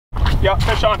Yeah,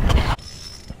 fish on.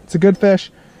 It's a good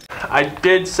fish. I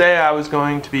did say I was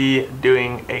going to be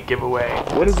doing a giveaway.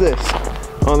 What is this?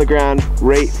 On the ground,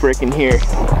 right frickin' here.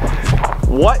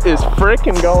 What is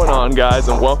frickin' going on, guys,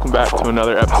 and welcome back to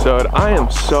another episode. I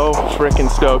am so frickin'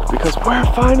 stoked because we're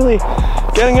finally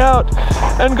getting out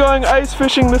and going ice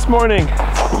fishing this morning.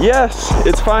 Yes,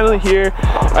 it's finally here.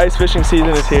 Ice fishing season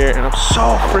is here, and I'm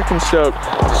so frickin' stoked,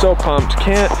 so pumped.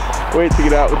 Can't wait to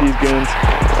get out with these goons.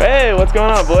 Hey, what's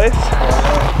going on, boys?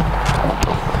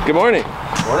 Good morning.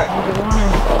 Morning. Good morning.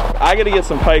 I gotta get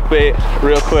some pike bait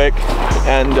real quick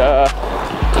and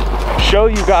show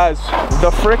you guys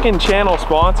the frickin' channel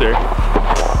sponsor.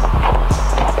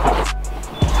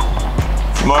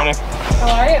 Good morning.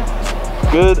 How are you?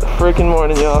 Good frickin'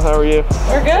 morning, y'all. How are you?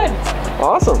 We're good.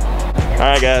 Awesome.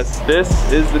 Alright guys, this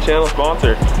is the channel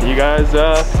sponsor. You guys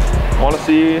want to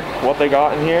see what they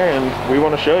got in here, and we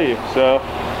want to show you. So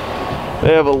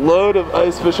they have a load of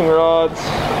ice fishing rods,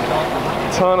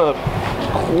 a ton of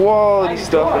quality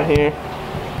stuff in here,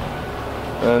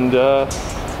 and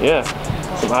yeah,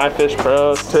 some iFish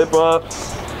Pros, tip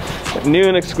ups, new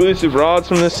and exclusive rods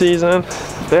from this season.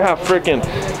 They have freaking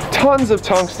tons of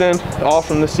tungsten, all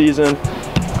from this season.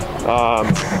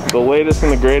 The latest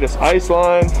and the greatest ice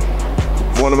line,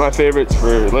 one of my favorites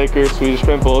for Lakers, Swedish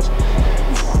pimples,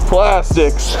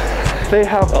 plastics. They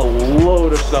have a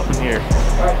load of stuff in here,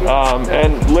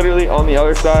 and literally on the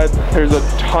other side there's a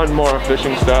ton more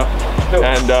fishing stuff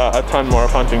and a ton more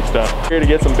hunting stuff. Here to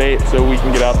get some bait so we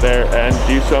can get out there and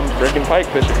do some freaking pike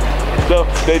fishing. So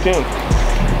stay tuned.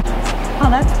 Oh,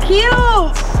 that's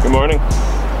cute. Good morning.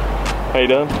 How you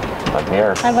doing? I'm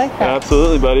here. I like that.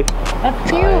 Absolutely, buddy.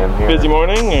 That's cute. I am here. Busy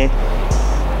morning? Or?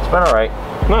 It's been all right.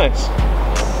 Nice.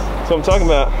 So I'm talking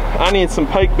about, I need some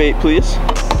pike bait, please.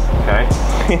 Okay.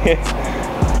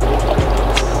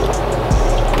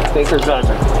 Thinker's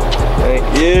dozen.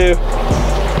 Thank you.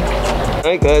 All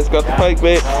right, guys, got the pike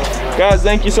bait. Guys,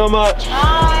 thank you so much.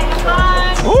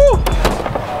 Bye. Woo!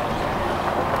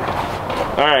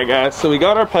 All right, guys, so we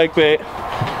got our pike bait,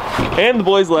 and the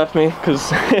boys left me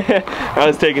because I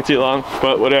was taking too long,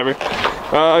 but whatever.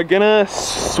 Gonna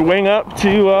swing up to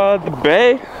the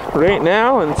bay right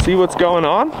now and see what's going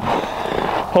on.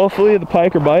 Hopefully the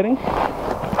pike are biting,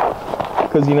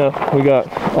 because you know we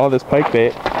got all this pike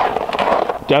bait.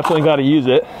 Definitely got to use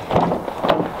it.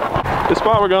 The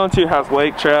spot we're going to has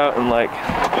lake trout and like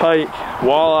pike,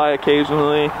 walleye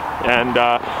occasionally, and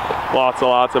lots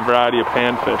of variety of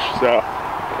panfish. So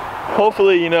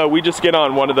hopefully, you know, we just get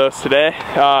on one of those today.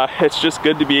 It's just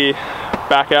good to be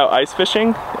back out ice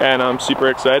fishing, and I'm super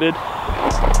excited.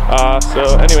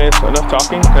 So anyways, enough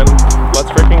talking, and let's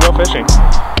freaking go fishing.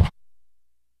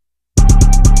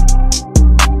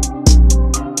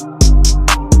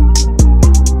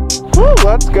 Woo,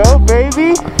 let's go,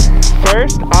 baby.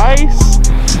 First ice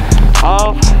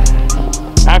of,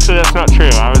 actually that's not true,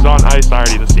 I was on ice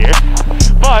already this year,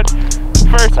 but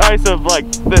first ice of like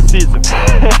this season.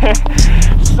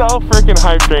 So freaking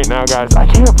hyped right now, guys. I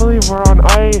can't believe we're on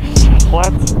ice.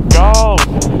 Let's go.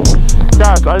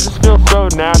 Guys, I just feel so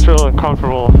natural and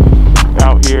comfortable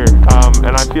out here,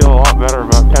 and I feel a lot better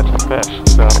about catching fish.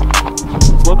 So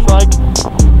looks like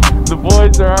the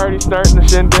boys are already starting the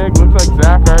shindig. Looks like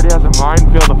Zach already has a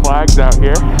minefield of flags out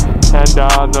here, and the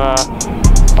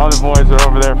other boys are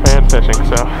over there pan fishing.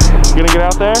 So I'm gonna get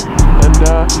out there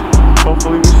and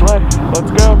hopefully we slay.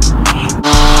 Let's go.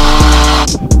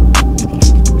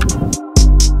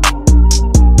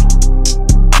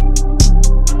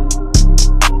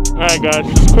 Alright guys,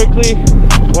 just quickly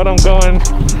what I'm going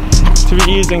to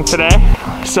be using today.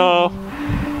 So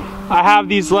I have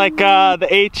these like the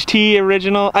HT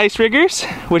original ice riggers,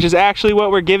 which is actually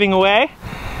what we're giving away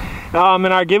in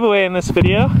our giveaway in this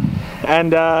video.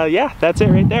 And yeah, that's it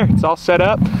right there. It's all set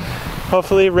up,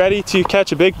 hopefully ready to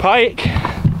catch a big pike.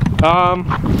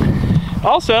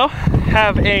 Also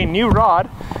have a new rod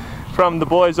from the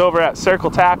boys over at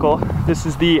Circle Tackle. This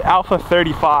is the Alpha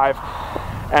 35,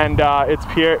 and it's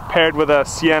paired with a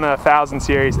Sienna 1000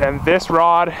 series, and this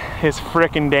rod is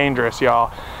freaking dangerous,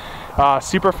 y'all.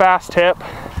 Super fast tip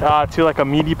to like a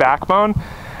meaty backbone,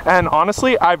 and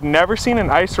honestly I've never seen an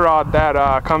ice rod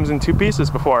that comes in two pieces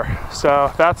before,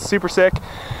 so that's super sick.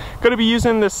 Gonna be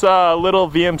using this little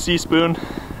VMC spoon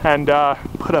and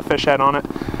put a fish head on it.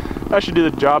 That should do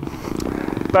the job.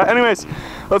 But anyways,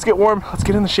 let's get warm, let's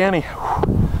get in the shanty.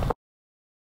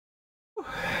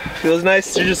 Feels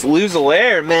nice to just lose a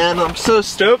layer, man. I'm so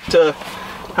stoked to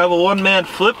have a one-man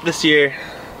flip this year.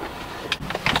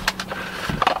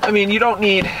 I mean, you don't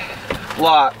need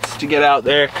lots to get out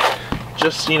there.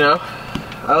 Just, you know,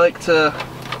 I like to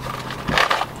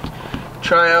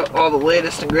try out all the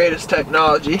latest and greatest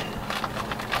technology.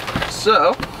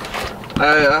 So,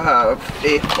 I have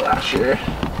a flasher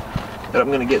that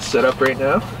I'm gonna get set up right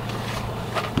now.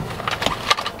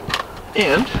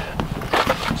 And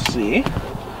see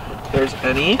if there's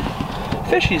any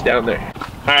fishies down there.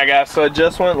 Alright guys, so I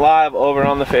just went live over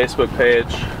on the Facebook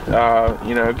page,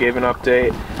 you know, gave an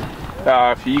update.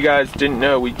 If you guys didn't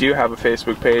know, we do have a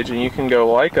Facebook page, and you can go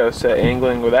like us at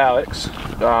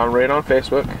AnglingWithAlex, right on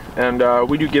Facebook, and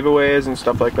we do giveaways and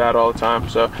stuff like that all the time,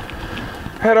 so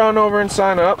head on over and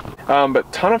sign up.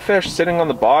 But ton of fish sitting on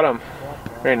the bottom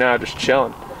right now, just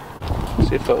chilling.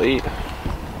 See if they'll eat.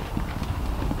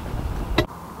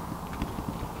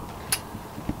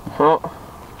 Huh.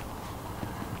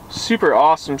 Super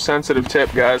awesome sensitive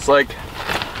tip, guys. Like,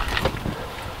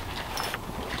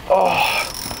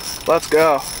 oh, let's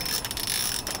go.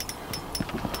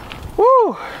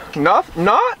 Woo!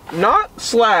 Not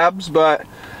slabs, but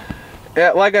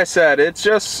yeah, like I said, it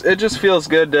just feels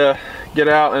good to get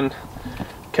out and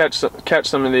catch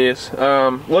some of these.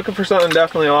 Looking for something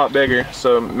definitely a lot bigger,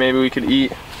 so maybe we could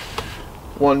eat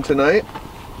one tonight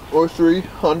or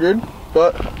 300,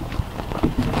 but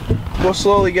we'll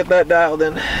slowly get that dialed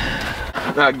in.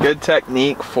 A good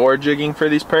technique for jigging for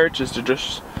these perch is to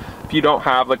just, if you don't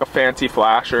have like a fancy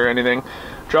flash or anything,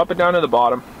 drop it down to the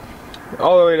bottom,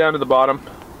 all the way down to the bottom,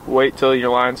 wait till your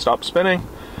line stops spinning,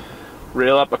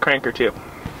 reel up a crank or two,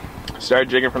 start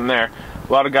jigging from there.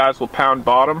 A lot of guys will pound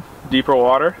bottom, deeper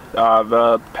water.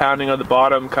 The pounding of the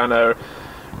bottom kind of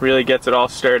really gets it all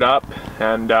stirred up,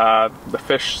 and the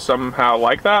fish somehow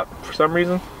like that for some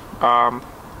reason.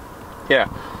 Yeah.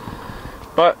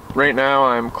 But right now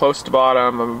I'm close to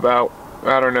bottom. I'm about,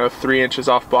 I don't know, 3 inches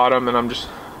off bottom, and I'm just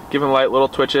giving light little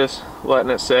twitches, letting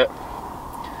it sit.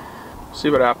 See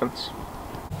what happens.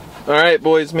 Alright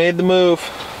boys, made the move.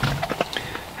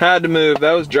 Had to move.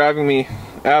 That was driving me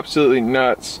absolutely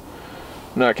nuts,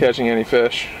 not catching any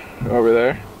fish over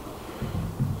there.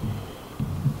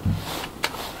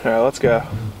 Alright, let's go.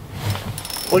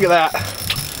 Look at that.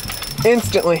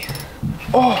 Instantly.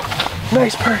 Oh,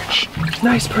 nice perch.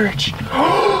 Nice perch.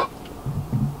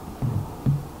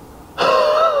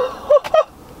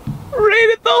 Right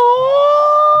at the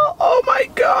hole. Oh my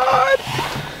god.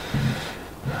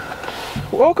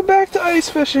 Welcome back to ice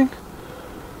fishing.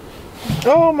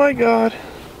 Oh my god.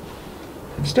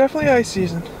 It's definitely ice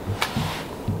season.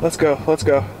 Let's go, let's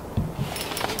go.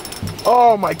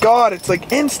 Oh my god, it's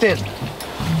like instant.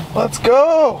 Let's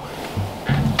go.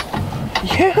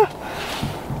 Yeah.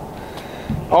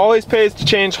 Always pays to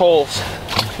change holes.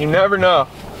 You never know.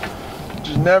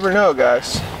 Just never know,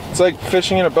 guys. It's like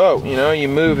fishing in a boat, you know? You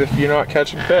move if you're not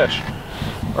catching fish.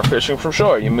 Or fishing from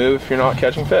shore. You move if you're not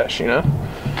catching fish, you know?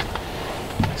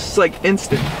 It's like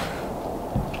instant.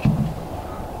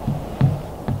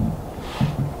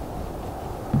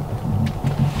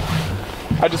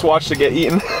 I just watched it get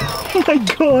eaten. Oh my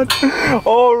god.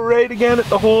 Oh, right again at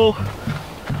the hole.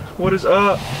 What is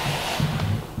up?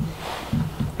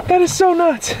 That is so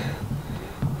nuts.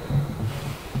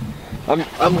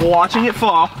 I'm watching it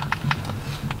fall.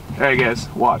 Alright guys,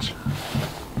 watch.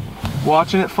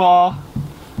 Watching it fall.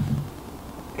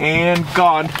 And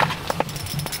gone.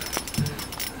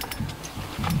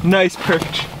 Nice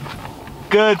perch.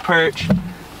 Good perch.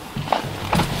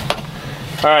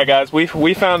 Alright guys,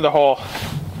 we found the hole.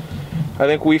 I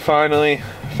think we finally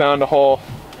found a hole.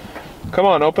 Come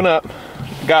on, open up.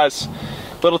 Guys,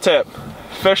 little tip.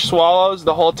 Fish swallows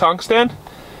the whole tungsten,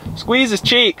 squeeze his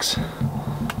cheeks.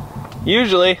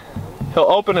 Usually he'll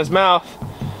open his mouth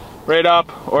right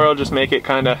up, or he'll just make it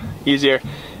kind of easier.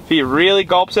 If he really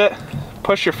gulps it,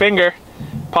 push your finger,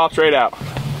 pops right out.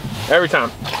 Every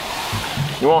time.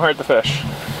 You won't hurt the fish.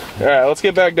 Alright, let's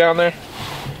get back down there.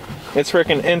 It's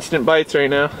freaking instant bites right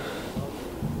now. How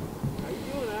you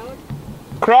doing, Alex?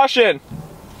 Crushing!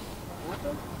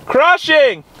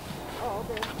 Crushing! Oh,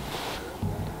 okay.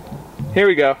 Here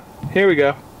we go. Here we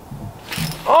go.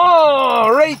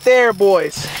 Oh, right there,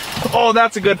 boys. Oh,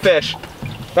 that's a good fish.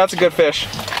 That's a good fish.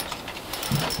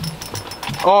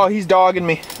 Oh, he's dogging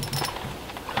me.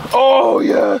 Oh,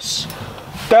 yes.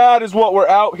 That is what we're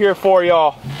out here for,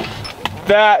 y'all.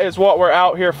 That is what we're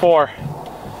out here for.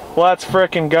 Let's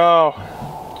frickin' go.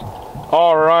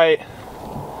 All right.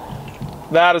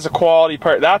 That is a quality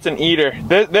part. That's an eater.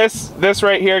 This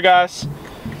right here, guys.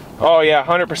 Oh yeah,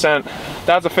 100%.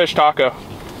 That's a fish taco.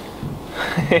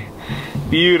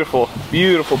 Beautiful,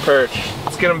 beautiful perch.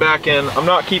 Let's get them back in. I'm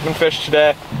not keeping fish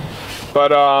today,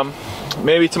 but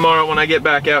maybe tomorrow when I get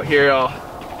back out here,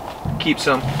 I'll keep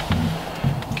some.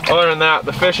 Other than that,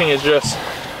 the fishing is just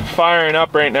firing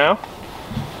up right now.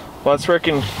 Let's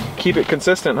frickin' keep it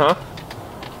consistent, huh?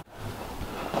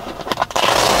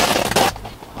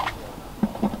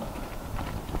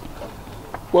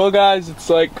 Well guys, it's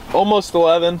like almost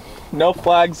 11. No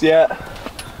flags yet.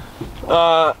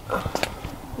 Woo!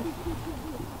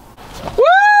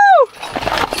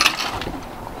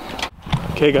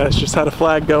 Okay guys, just had a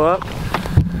flag go up.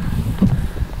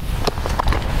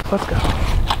 Let's go.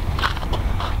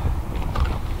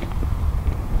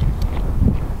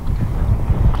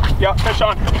 Yeah, fish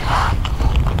on.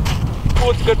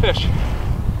 Oh, it's a good fish.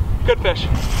 Good fish.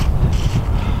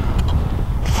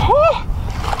 Oh!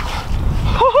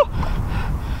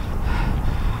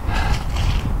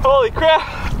 Holy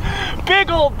crap! Big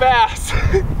old bass!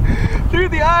 Through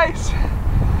the ice!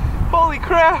 Holy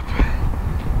crap!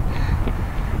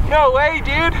 No way,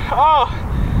 dude! Oh,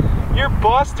 you're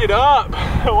busted up!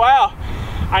 Wow!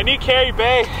 I knew Carey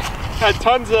Bay had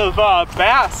tons of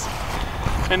bass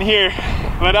in here,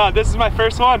 but this is my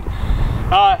first one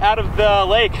out of the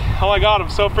lake. Oh my god, I'm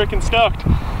so freaking stoked!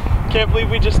 Can't believe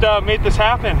we just made this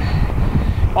happen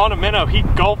on a minnow. He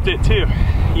gulped it too.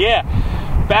 Yeah,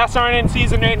 bass aren't in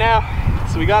season right now,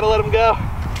 so we gotta let them go.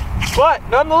 But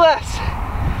nonetheless,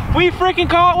 we freaking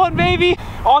caught one, baby,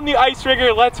 on the ice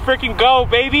rigger. Let's freaking go,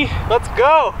 baby. Let's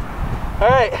go. All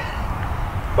right,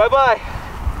 bye-bye.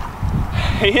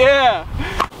 Yeah.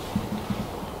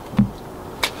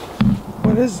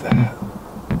 What is that?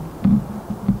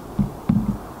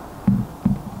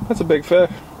 That's a big fish.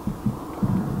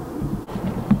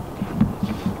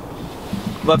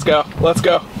 Let's go, let's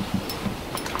go.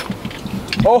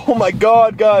 Oh my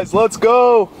god, guys, let's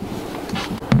go.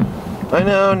 I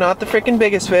know, not the freaking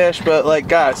biggest fish, but like,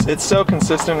 guys, it's so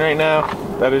consistent right now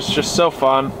that it's just so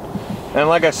fun. And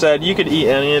like I said, you could eat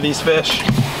any of these fish.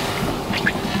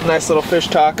 Nice little fish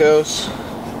tacos,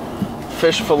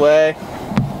 fish fillet,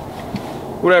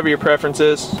 whatever your preference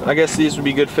is. I guess these would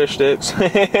be good fish sticks.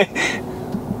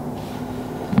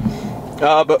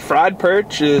 But fried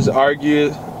perch is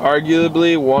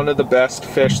arguably one of the best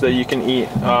fish that you can eat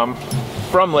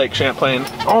from Lake Champlain.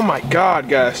 Oh my god,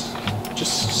 guys.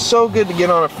 Just so good to get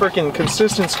on a freaking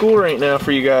consistent school right now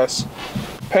for you guys.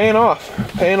 Paying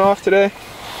off today.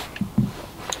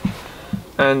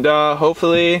 And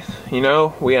hopefully, you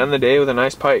know, we end the day with a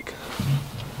nice pike.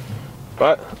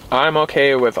 But I'm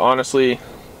okay with honestly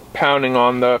pounding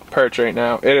on the perch right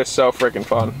now. It is so freaking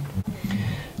fun.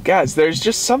 Guys, there's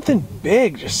just something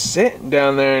big just sitting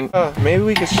down there, and maybe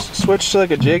we could switch to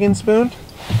like a jigging spoon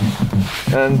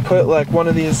and put like one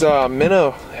of these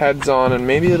minnow heads on, and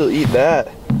maybe it'll eat that.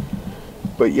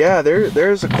 But yeah,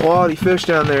 there's a quality fish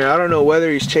down there. I don't know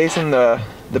whether he's chasing the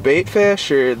bait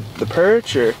fish or the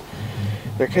perch, or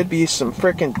there could be some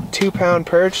freaking 2-pound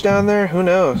perch down there. Who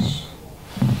knows?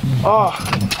 Oh,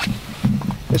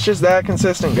 it's just that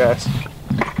consistent, guys.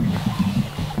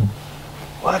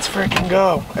 Let's freaking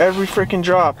go. Every freaking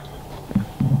drop.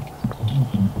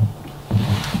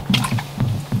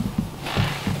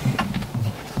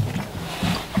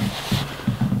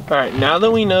 Alright, now that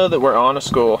we know that we're on a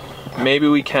school, maybe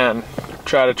we can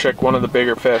try to trick one of the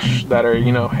bigger fish that are,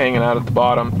 you know, hanging out at the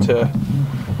bottom to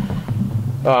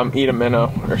eat a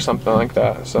minnow or something like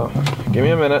that. So, give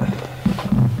me a minute.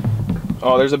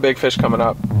 Oh, there's a big fish coming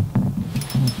up.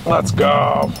 Let's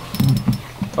go. Oh,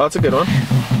 that's a good one.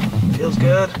 Feels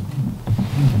good.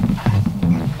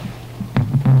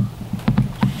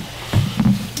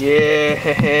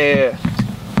 Yeah.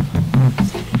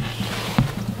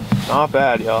 Not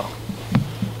bad, y'all.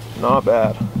 Not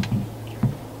bad.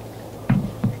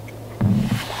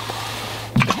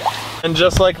 And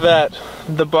just like that,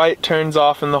 the bite turns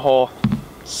off in the hole.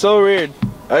 So weird.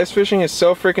 Ice fishing is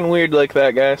so freaking weird like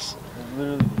that, guys.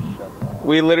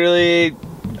 We literally,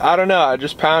 I don't know, I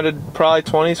just pounded probably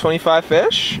 20, 25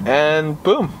 fish, and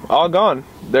boom, all gone.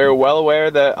 They're well aware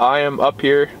that I am up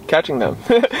here catching them.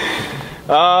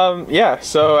 Yeah,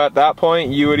 so at that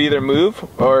point, you would either move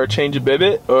or change a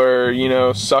bibbit, or, you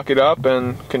know, suck it up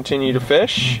and continue to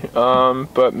fish.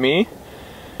 But me,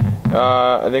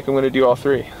 I think I'm gonna do all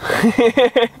three.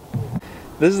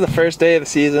 This is the first day of the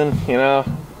season, you know.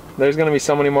 There's gonna be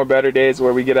so many more better days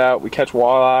where we get out, we catch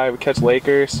walleye, we catch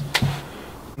Lakers.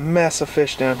 Mess of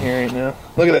fish down here right now.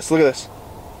 Look at this, look at this.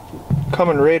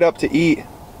 Coming right up to eat.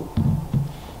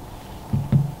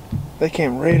 They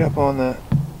came right up on that.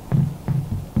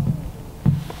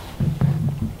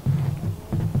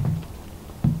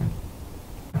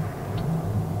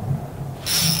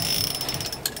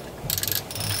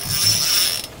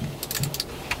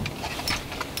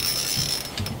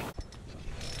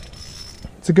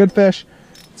 It's a good fish.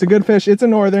 It's a good fish. It's a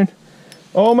northern.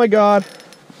 Oh my god.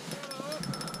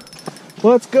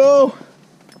 Let's go.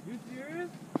 You serious?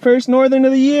 First northern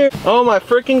of the year. Oh my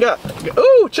freaking god.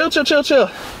 Ooh, chill, chill, chill, chill.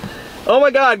 Oh my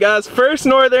god, guys. First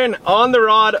northern on the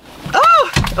rod.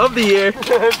 Oh, of the year,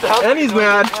 and he's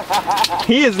mad.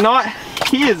 He is not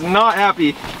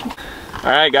happy. All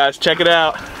right, guys, check it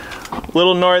out.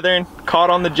 Little Northern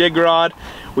caught on the jig rod.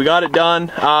 We got it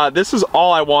done. This is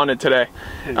all I wanted today,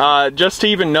 just to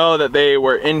even know that they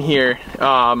were in here,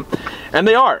 and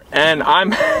they are, and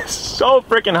I'm so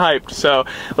freaking hyped. So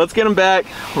let's get them back.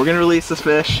 We're gonna release this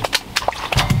fish.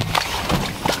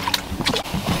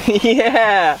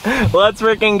 Yeah, let's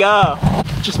freaking go.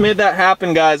 Just made that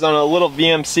happen, guys, on a little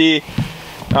VMC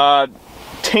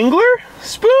tingler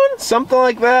spoon, something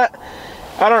like that.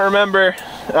 I don't remember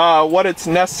what it's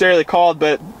necessarily called,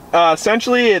 but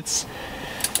essentially it's,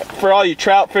 for all you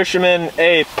trout fishermen,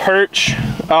 a perch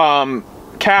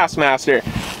cast master,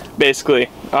 basically.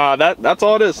 That's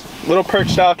all it is. Little perch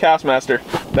style cast master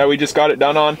that we just got it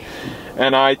done on,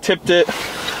 and I tipped it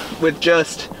with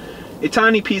just a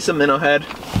tiny piece of minnow head.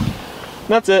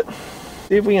 That's it.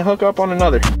 See if we can hook up on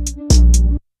another.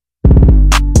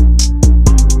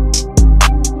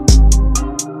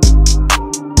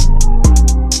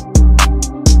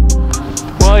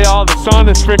 Well, y'all, the sun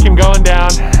is freaking going down.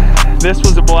 This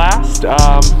was a blast.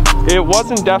 It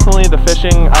wasn't definitely the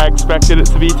fishing I expected it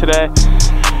to be today,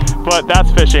 but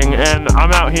that's fishing, and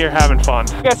I'm out here having fun.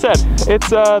 Like I said, it's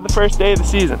the first day of the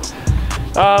season.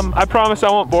 I promise I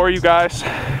won't bore you guys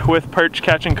with perch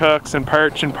catching cooks and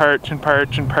perch and perch and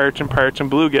perch and perch and perch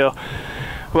and bluegill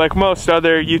like most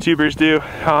other YouTubers do.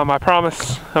 I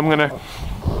promise I'm gonna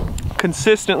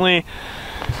consistently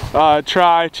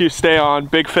try to stay on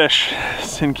big fish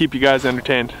and keep you guys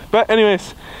entertained. But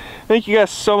anyways, thank you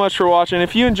guys so much for watching.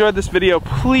 If you enjoyed this video,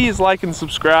 please like and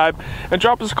subscribe, and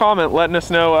drop us a comment letting us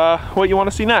know what you want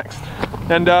to see next.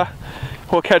 And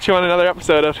we'll catch you on another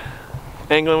episode of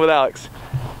Angling with Alex.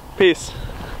 Peace.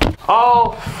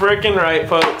 All freaking right,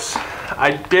 folks.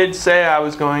 I did say I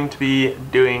was going to be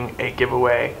doing a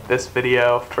giveaway this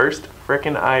video. First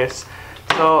freaking ice.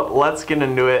 So let's get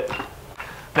into it.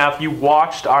 Now, if you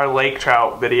watched our lake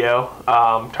trout video,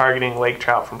 targeting lake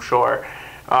trout from shore,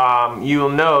 you'll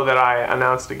know that I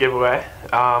announced a giveaway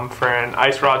for an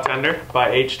ice rod tender by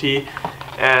HT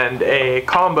and a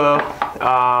combo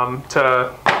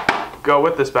to go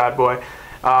with this bad boy.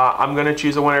 I'm gonna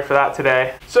choose a winner for that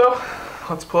today. So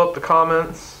let's pull up the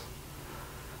comments.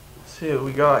 Let's see what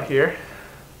we got here.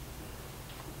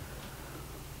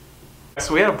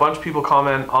 So we had a bunch of people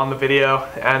comment on the video,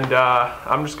 and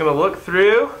I'm just gonna look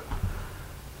through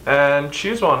and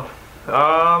choose one.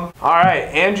 Alright,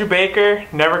 Andrew Baker,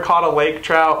 never caught a lake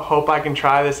trout, hope I can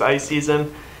try this ice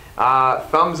season.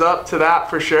 Thumbs up to that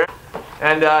for sure.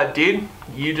 And dude,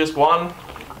 you just won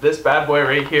this bad boy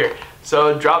right here.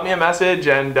 So drop me a message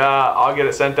and I'll get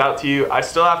it sent out to you. I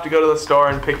still have to go to the store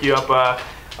and pick you up a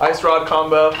ice rod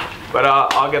combo, but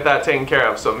I'll get that taken care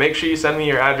of. So make sure you send me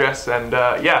your address, and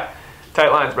yeah, tight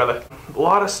lines, brother. A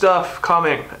lot of stuff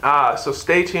coming, so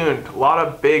stay tuned. A lot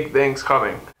of big things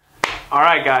coming.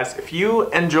 Alright guys, if you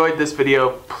enjoyed this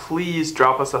video, please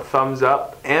drop us a thumbs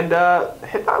up and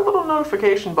hit that little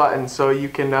notification button so you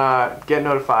can get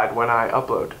notified when I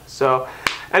upload. So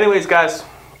anyways guys,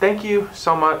 thank you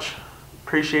so much.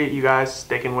 Appreciate you guys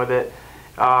sticking with it.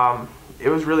 It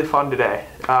was really fun today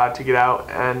to get out,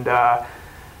 and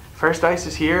first ice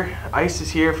is here. Ice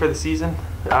is here for the season,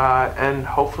 and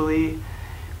hopefully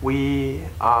we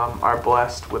are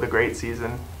blessed with a great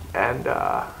season. And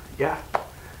yeah.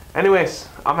 Anyways,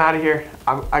 I'm out of here.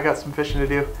 I got some fishing to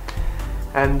do,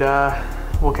 and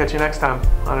we'll catch you next time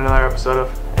on another episode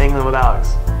of Angling with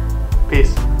Alex.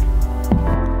 Peace.